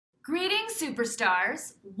Greetings,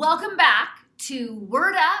 superstars. Welcome back to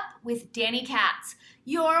Word Up with Danny Katz,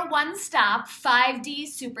 your one-stop 5D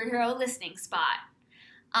superhero listening spot.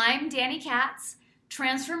 I'm Danny Katz,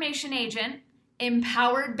 transformation agent,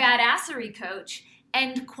 empowered badassery coach,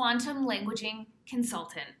 and quantum languaging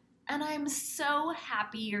consultant. And I'm so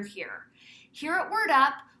happy you're here. Here at Word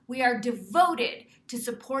Up, we are devoted to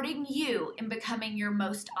supporting you in becoming your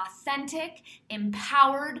most authentic,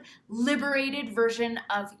 empowered, liberated version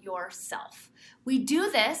of yourself. We do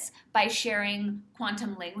this by sharing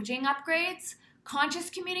quantum languaging upgrades, conscious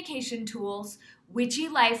communication tools, witchy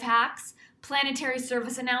life hacks, planetary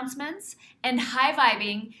service announcements, and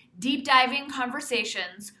high-vibing, deep-diving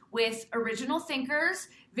conversations with original thinkers,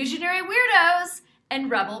 visionary weirdos, and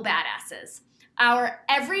rebel badasses. Our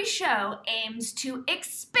every show aims to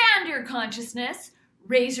expand your consciousness,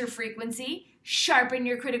 raise your frequency, sharpen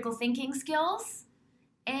your critical thinking skills,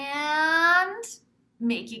 and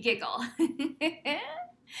make you giggle.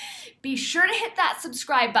 Be sure to hit that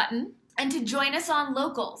subscribe button and to join us on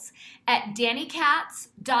Locals at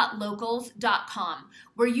dannykatz.locals.com,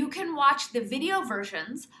 where you can watch the video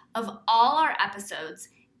versions of all our episodes,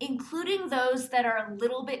 including those that are a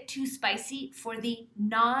little bit too spicy for the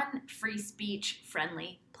non-free speech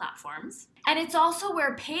friendly platforms. And it's also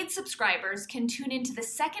where paid subscribers can tune into the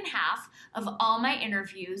second half of all my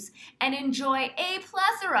interviews and enjoy a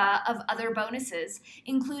plethora of other bonuses,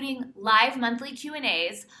 including live monthly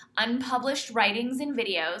Q&As, unpublished writings and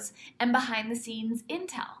videos, and behind-the-scenes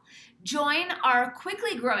intel. Join our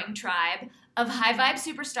quickly growing tribe of high-vibe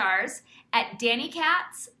superstars at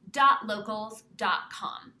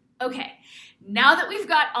dannykatz.locals.com. Okay, now that we've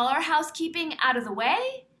got all our housekeeping out of the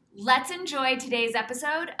way, let's enjoy today's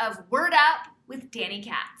episode of Word Up with Danny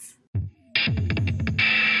Katz.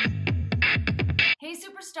 Hey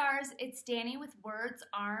superstars, it's Danny with Words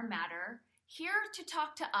Are Matter, here to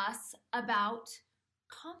talk to us about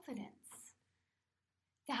confidence.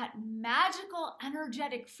 That magical,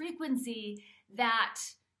 energetic frequency that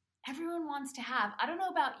everyone wants to have. I don't know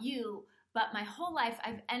about you, but my whole life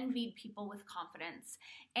I've envied people with confidence.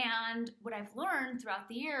 And what I've learned throughout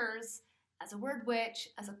the years as a word witch,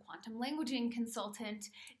 as a quantum languaging consultant,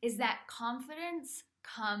 is that confidence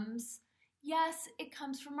comes, yes, it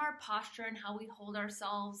comes from our posture and how we hold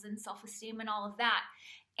ourselves and self-esteem and all of that.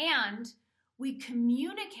 And we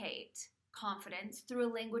communicate confidence through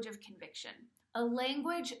a language of conviction, a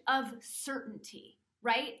language of certainty,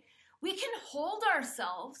 right? We can hold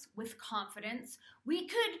ourselves with confidence. We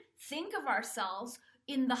could think of ourselves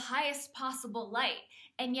in the highest possible light.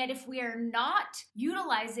 And yet if we are not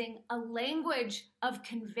utilizing a language of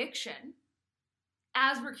conviction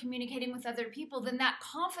as we're communicating with other people, then that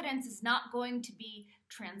confidence is not going to be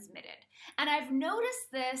transmitted. And I've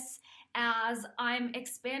noticed this as I'm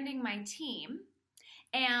expanding my team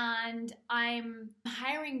and I'm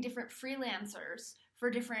hiring different freelancers for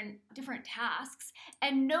different tasks,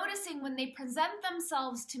 and noticing when they present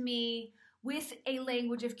themselves to me with a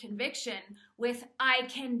language of conviction, with I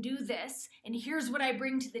can do this, and here's what I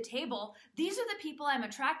bring to the table, these are the people I'm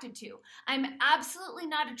attracted to. I'm absolutely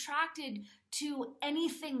not attracted to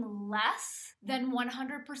anything less than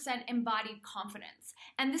 100% embodied confidence.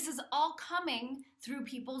 And this is all coming through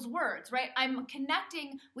people's words, right? I'm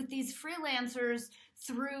connecting with these freelancers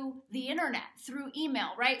through the internet, through email,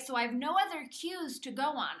 right? So I have no other cues to go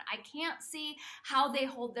on. I can't see how they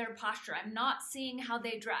hold their posture. I'm not seeing how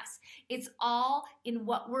they dress. It's all in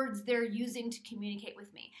what words they're using to communicate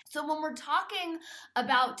with me. So when we're talking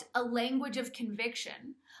about a language of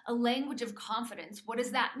conviction, a language of confidence, what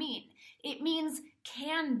does that mean? It means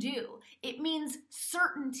can do. It means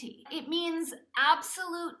certainty. It means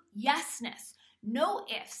absolute yesness. No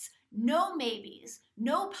ifs, no maybes,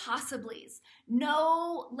 no possiblies,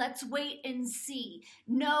 no let's wait and see,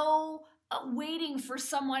 no waiting for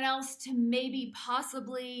someone else to maybe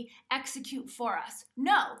possibly execute for us.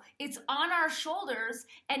 No, it's on our shoulders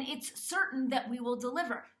and it's certain that we will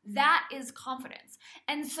deliver. That is confidence.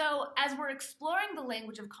 And so as we're exploring the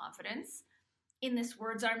language of confidence in this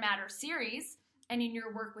Words Are Matter series and in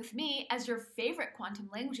your work with me as your favorite quantum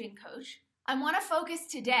languaging coach, I want to focus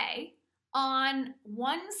today on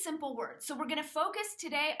one simple word. So we're going to focus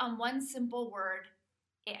today on one simple word,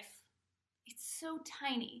 if. It's so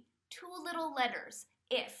tiny, 2 little letters,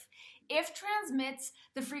 if. If transmits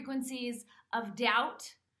the frequencies of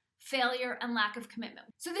doubt, failure, and lack of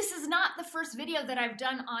commitment. So this is not the first video that I've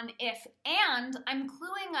done on if, and I'm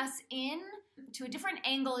cluing us in to a different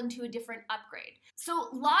angle and to a different upgrade. So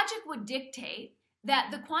logic would dictate that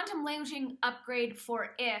the quantum languaging upgrade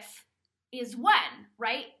for if is when,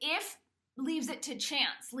 right? If leaves it to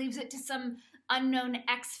chance, leaves it to some unknown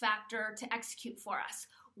X factor to execute for us.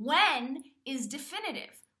 When is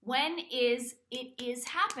definitive. When is it is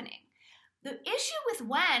happening. The issue with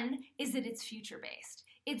when is that it's future-based.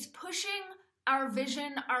 It's pushing our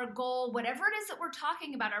vision, our goal, whatever it is that we're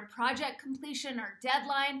talking about, our project completion, our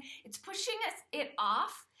deadline, it's pushing it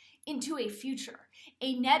off into a future,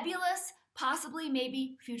 a nebulous, possibly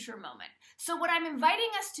maybe future moment. So what I'm inviting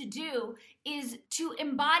us to do is to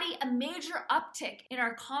embody a major uptick in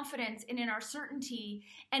our confidence and in our certainty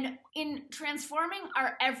and in transforming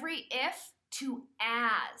our every if to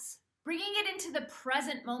as. Bringing it into the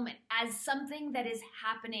present moment as something that is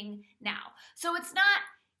happening now. So it's not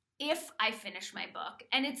if I finish my book,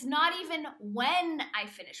 and it's not even when I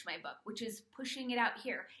finish my book, which is pushing it out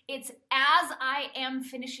here. It's as I am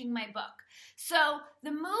finishing my book. So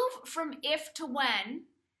the move from if to when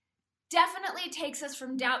definitely takes us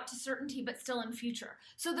from doubt to certainty, but still in future.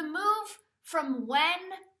 So the move from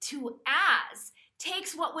when to as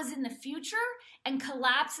takes what was in the future and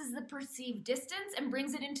collapses the perceived distance and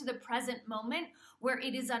brings it into the present moment where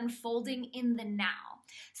it is unfolding in the now.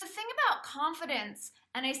 So the thing about confidence,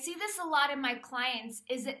 and I see this a lot in my clients,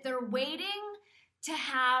 is that they're waiting to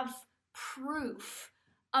have proof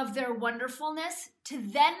of their wonderfulness to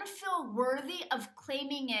then feel worthy of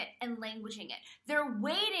claiming it and languaging it. They're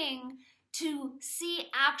waiting to see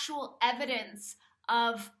actual evidence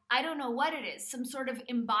of, I don't know what it is, some sort of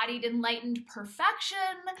embodied enlightened perfection,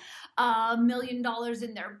 $1 million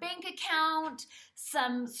in their bank account,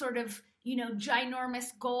 some sort of, ginormous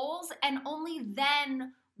goals, and only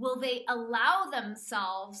then will they allow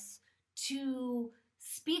themselves to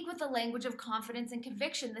speak with the language of confidence and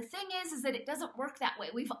conviction. The thing is that it doesn't work that way.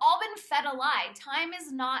 We've all been fed a lie. Time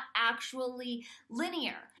is not actually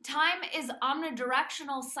linear. Time is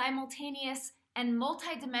omnidirectional, simultaneous, and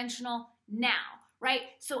multidimensional now. Right?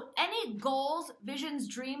 So any goals, visions,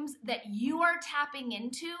 dreams that you are tapping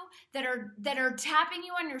into, that are tapping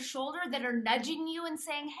you on your shoulder, that are nudging you and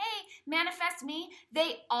saying, hey, manifest me,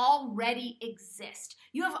 they already exist.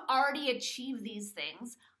 You have already achieved these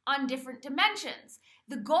things on different dimensions.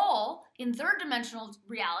 The goal in third dimensional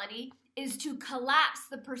reality is to collapse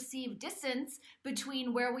the perceived distance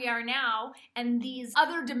between where we are now and these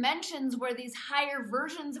other dimensions where these higher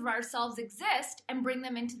versions of ourselves exist and bring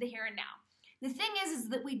them into the here and now. The thing is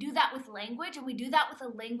that we do that with language, and we do that with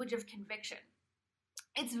a language of conviction.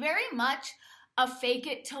 It's very much a fake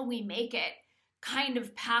it till we make it kind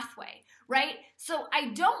of pathway, right? So I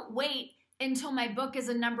don't wait until my book is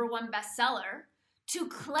a #1 bestseller to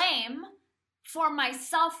claim for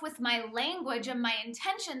myself with my language and my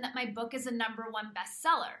intention that my book is a #1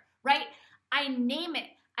 bestseller, right? I name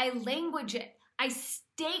it, I language it, I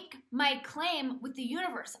stake my claim with the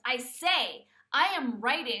universe. I say, I am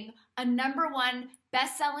writing a #1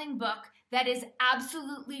 best-selling book that is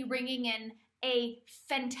absolutely ringing in a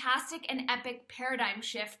fantastic and epic paradigm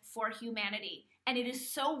shift for humanity. And it is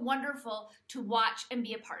so wonderful to watch and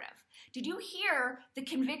be a part of. Did you hear the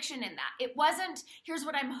conviction in that? It wasn't, here's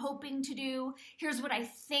what I'm hoping to do, here's what I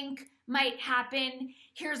think might happen,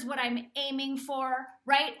 here's what I'm aiming for,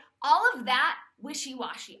 right? All of that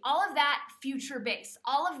wishy-washy, all of that future-based,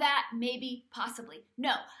 all of that maybe, possibly.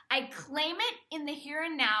 No, I claim it in the here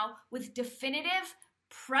and now with definitive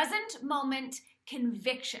present moment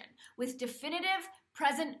conviction, with definitive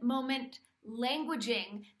present moment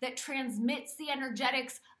languaging that transmits the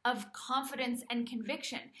energetics of confidence and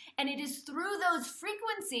conviction. And it is through those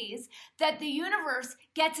frequencies that the universe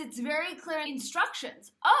gets its very clear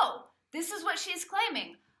instructions. Oh, this is what she's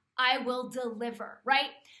claiming. I will deliver, right?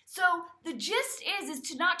 So the gist is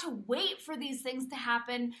to not to wait for these things to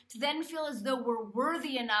happen, to then feel as though we're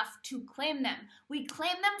worthy enough to claim them. We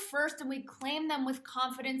claim them first, and we claim them with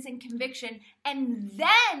confidence and conviction, and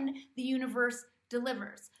then the universe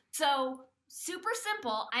delivers. So super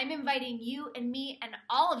simple, I'm inviting you and me and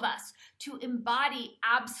all of us to embody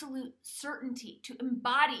absolute certainty, to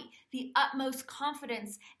embody the utmost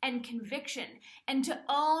confidence and conviction, and to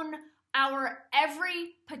own our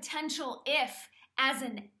every potential if as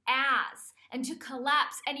an as, and to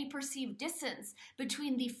collapse any perceived distance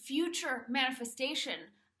between the future manifestation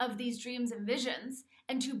of these dreams and visions,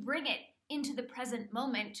 and to bring it into the present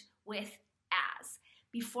moment with as.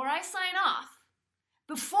 Before I sign off,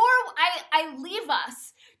 before I leave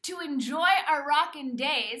us to enjoy our rockin'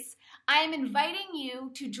 days, I am inviting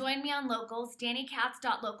you to join me on Locals,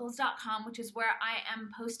 DannyKatz.locals.com, which is where I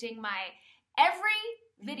am posting my every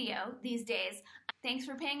video these days. Thanks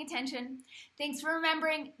for paying attention. Thanks for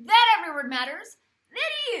remembering that every word matters,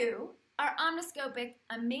 that you are omniscopic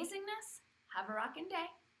amazingness. Have a rockin' day.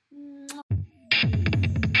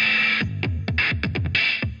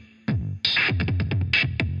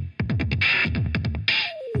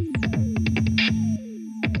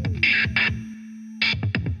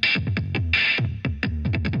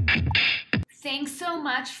 so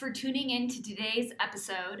much for tuning in to today's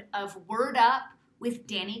episode of Word Up with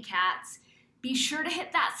Dani Katz. Be sure to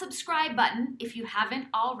hit that subscribe button if you haven't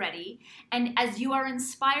already. And as you are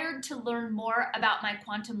inspired to learn more about my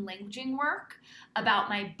quantum languaging work, about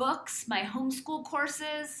my books, my homeschool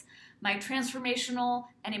courses, my transformational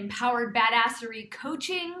and empowered badassery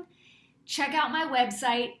coaching, check out my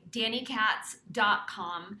website,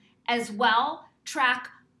 danikatz.com. As well, track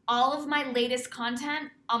all of my latest content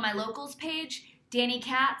on my locals page,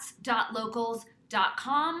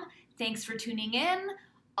 danikatz.locals.com. Thanks for tuning in.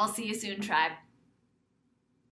 I'll see you soon, tribe.